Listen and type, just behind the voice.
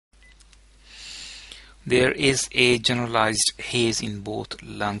There is a generalized haze in both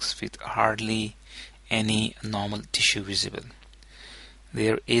lungs with hardly any normal tissue visible.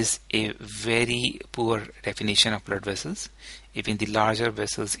 There is a very poor definition of blood vessels. Even the larger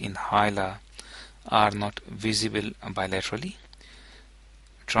vessels in hyla are not visible bilaterally.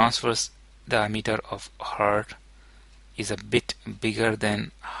 Transverse diameter of heart is a bit bigger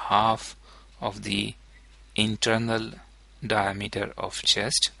than half of the internal diameter of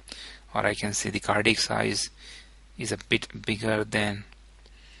chest, or I can say the cardiac size is a bit bigger than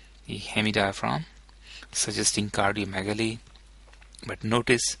the hemidiaphragm, suggesting cardiomegaly. But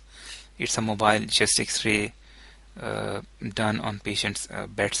notice it's a mobile chest X-ray done on patient's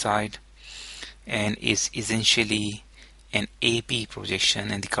bedside and is essentially an AP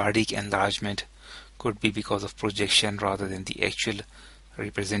projection, and the cardiac enlargement could be because of projection rather than the actual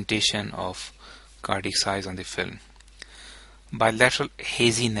representation of cardiac size on the film. Bilateral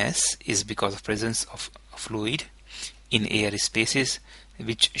haziness is because of presence of fluid in air spaces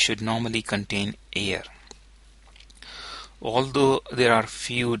which should normally contain air. Although there are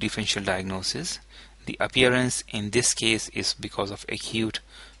few differential diagnoses, the appearance in this case is because of acute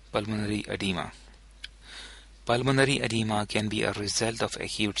pulmonary edema. Pulmonary edema can be a result of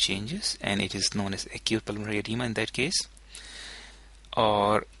acute changes, and it is known as acute pulmonary edema in that case,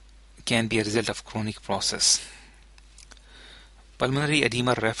 or can be a result of chronic process. Pulmonary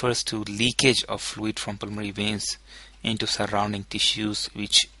edema refers to leakage of fluid from pulmonary veins into surrounding tissues,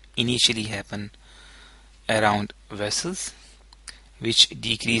 which initially happen around vessels, which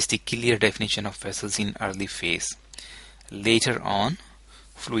decrease the clear definition of vessels in early phase. Later on,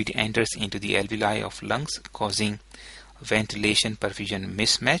 fluid enters into the alveoli of lungs, causing ventilation perfusion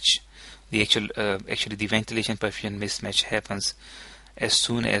mismatch. Actually the ventilation perfusion mismatch happens as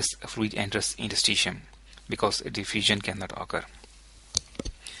soon as fluid enters interstitium, because diffusion cannot occur.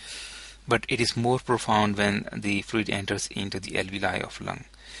 But it is more profound when the fluid enters into the alveoli of lung,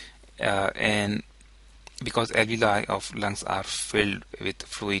 and because alveoli of lungs are filled with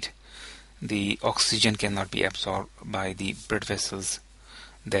fluid, the oxygen cannot be absorbed by the blood vessels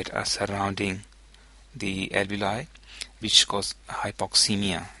that are surrounding the alveoli, which cause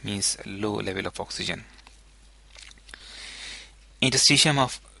hypoxemia, means low level of oxygen. Interstitium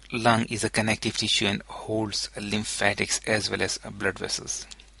of lung is a connective tissue and holds lymphatics as well as blood vessels.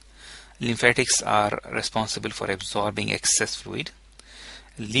 Lymphatics are responsible for absorbing excess fluid.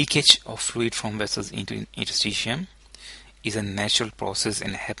 Leakage of fluid from vessels into interstitium is a natural process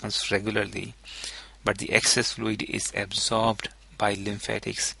and happens regularly, but the excess fluid is absorbed by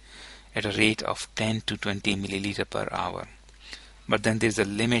lymphatics at a rate of 10 to 20 milliliter per hour. But then there is a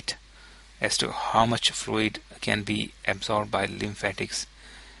limit as to how much fluid can be absorbed by lymphatics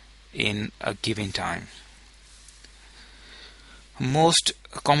in a given time. Most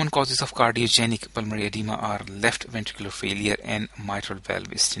common causes of cardiogenic pulmonary edema are left ventricular failure and mitral valve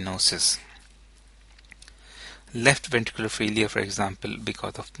stenosis. Left ventricular failure, for example,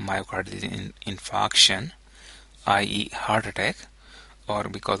 because of myocardial infarction, i.e. heart attack, or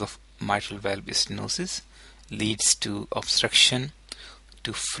because of mitral valve stenosis, leads to obstruction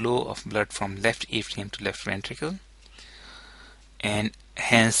to flow of blood from left atrium to left ventricle, and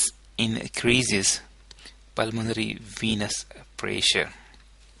hence increases pulmonary venous pressure.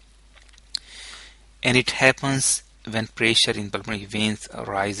 And it happens when pressure in pulmonary veins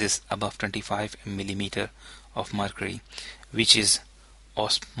rises above 25 millimeter of mercury, which is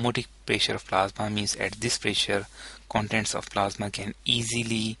osmotic pressure of plasma, means at this pressure contents of plasma can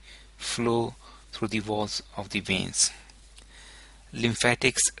easily flow through the walls of the veins.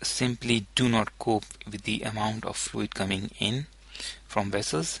 Lymphatics simply do not cope with the amount of fluid coming in from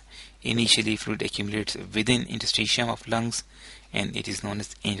vessels. Initially, fluid accumulates within interstitium of lungs, and it is known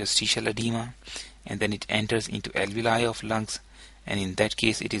as interstitial edema, and then it enters into alveoli of lungs, and in that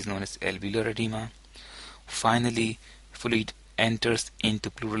case it is known as alveolar edema. Finally, fluid enters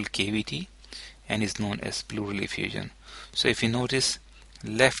into pleural cavity and is known as pleural effusion. So if you notice,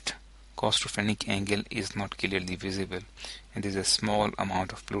 left claustrophrenic angle is not clearly visible, and there is a small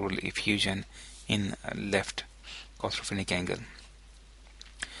amount of pleural effusion in left claustrophrenic angle.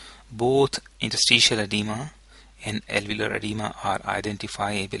 Both interstitial edema and alveolar edema are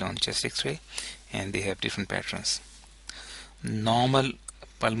identifiable on chest X-ray, and they have different patterns. Normal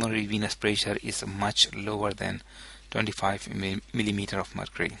pulmonary venous pressure is much lower than 25 millimeter of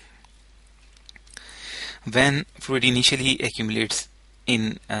mercury. When fluid initially accumulates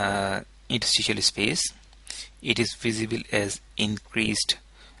in interstitial space, it is visible as increased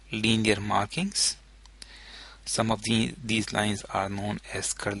linear markings. Some of these lines are known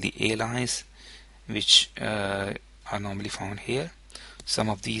as Kerley A lines, which are normally found here. Some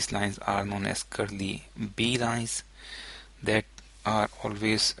of these lines are known as Kerley B lines that are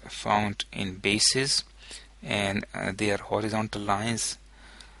always found in bases, and they are horizontal lines,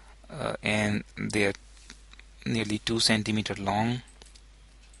 and they are nearly 2 centimeter long.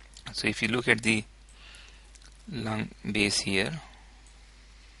 So if you look at the lung base here,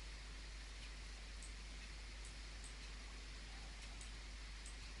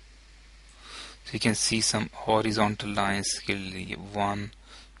 so you can see some horizontal lines clearly, 1,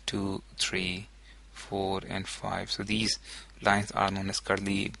 2, 3, 4 and 5. So these lines are known as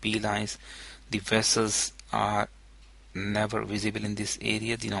Kerley B lines. The vessels are never visible in this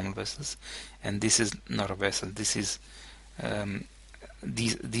area, the normal vessels, and this is not a vessel. This is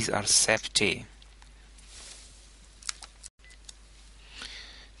these are septae,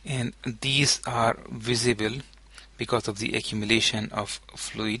 and these are visible because of the accumulation of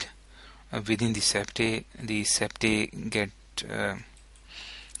fluid within the septae. The septae get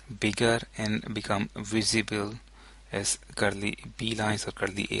bigger and become visible as Kerley B lines or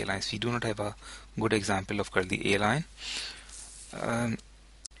Kerley A lines. We do not have a good example of Kerley A line.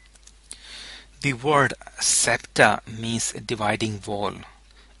 The word septa means dividing wall,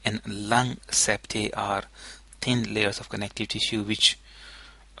 and lung septae are thin layers of connective tissue which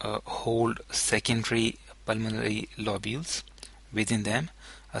hold secondary pulmonary lobules within them.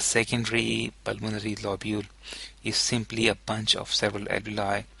 A secondary pulmonary lobule is simply a bunch of several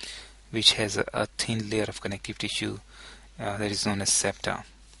alveoli which has a thin layer of connective tissue that is known as septa.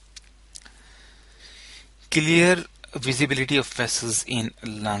 Clear visibility of vessels in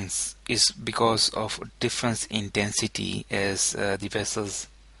lungs is because of difference in density, as the vessels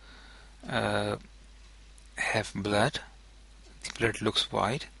have blood. The blood looks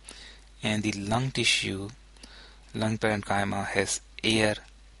white, and the lung tissue, lung parenchyma, has air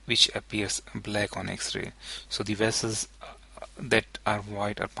which appears black on X-ray. So the vessels that are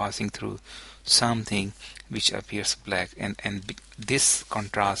white are passing through something which appears black, and this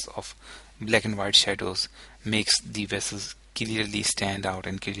contrast of black and white shadows makes the vessels clearly stand out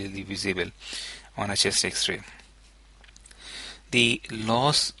and clearly visible on a chest X-ray. The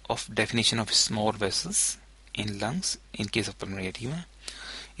loss of definition of small vessels in lungs in case of pulmonary edema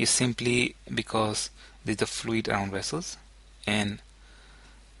is simply because there is a fluid around vessels, and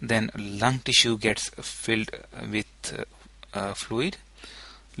then lung tissue gets filled with fluid,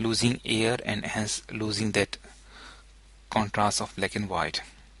 losing air and hence losing that contrast of black and white.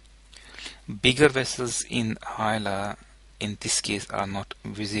 Bigger vessels in hilar in this case are not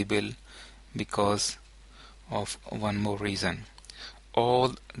visible because of one more reason.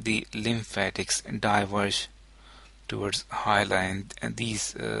 All the lymphatics diverge towards hilar, and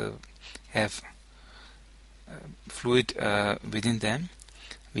these have fluid within them,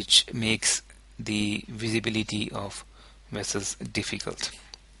 which makes the visibility of vessels difficult.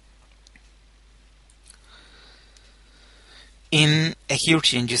 In acute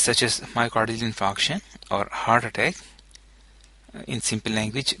changes such as myocardial infarction or heart attack, in simple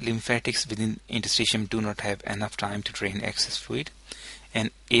language, lymphatics within interstitium do not have enough time to drain excess fluid,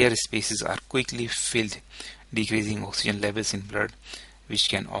 and air spaces are quickly filled, decreasing oxygen levels in blood, which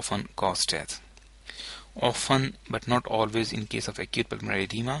can often cause death. Often, but not always, in case of acute pulmonary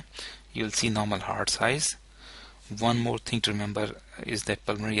edema, you will see normal heart size. One more thing to remember is that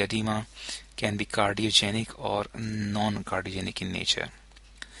pulmonary edema can be cardiogenic or non-cardiogenic in nature.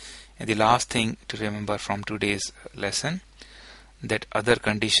 And the last thing to remember from today's lesson, that other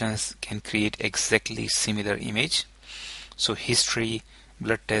conditions can create exactly similar image. So history,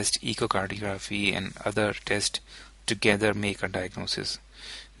 blood test, echocardiography and other tests together make a diagnosis.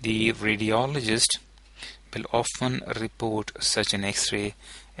 The radiologist will often report such an X-ray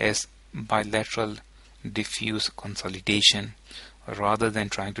as bilateral diffuse consolidation rather than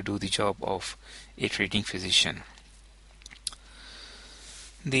trying to do the job of a treating physician.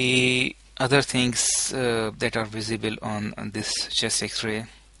 The other things that are visible on this chest X-ray: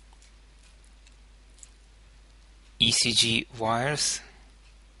 ECG wires,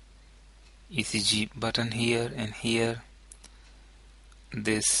 ECG button here and here.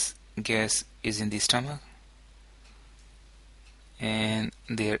 This gas is in the stomach, and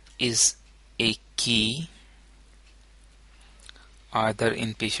there is a key either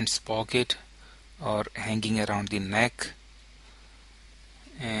in patient's pocket or hanging around the neck.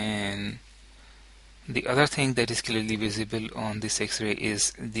 And the other thing that is clearly visible on this X-ray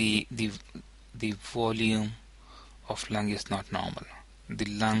is the volume of lung is not normal. The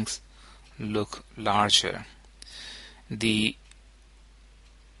lungs look larger. The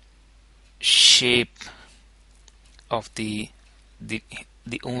shape of the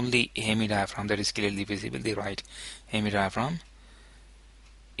only hemidiaphragm that is clearly visible, the right hemidiaphragm,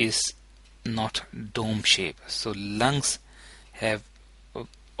 is not dome shape. So lungs have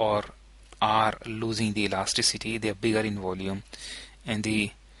or are losing the elasticity. They are bigger in volume, and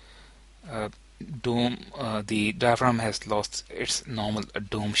the the diaphragm has lost its normal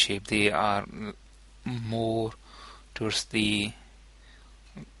dome shape. They are more towards the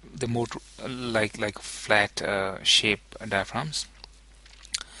more like flat shape diaphragms,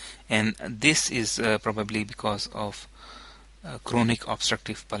 and this is probably because of chronic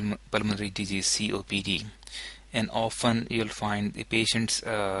obstructive pulmonary disease, COPD. And often you'll find the patients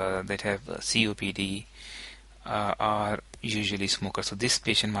that have COPD are usually smokers. So this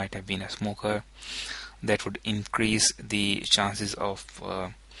patient might have been a smoker. That would increase the chances of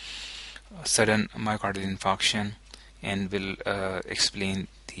sudden myocardial infarction and will explain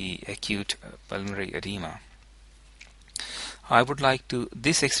the acute pulmonary edema. I would like to,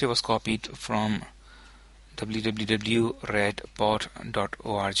 this X-ray was copied from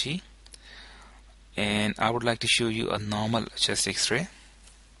www.radport.org, and I would like to show you a normal chest X-ray.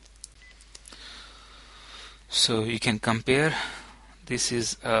 So you can compare. This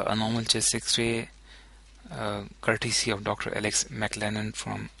is a normal chest X-ray courtesy of Dr. Alex McLennan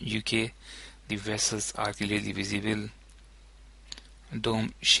from UK. The vessels are clearly visible,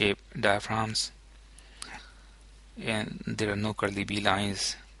 dome-shaped diaphragms, and there are no Kerley B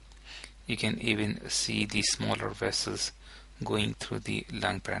lines. You can even see the smaller vessels going through the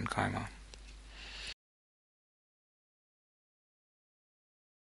lung parenchyma.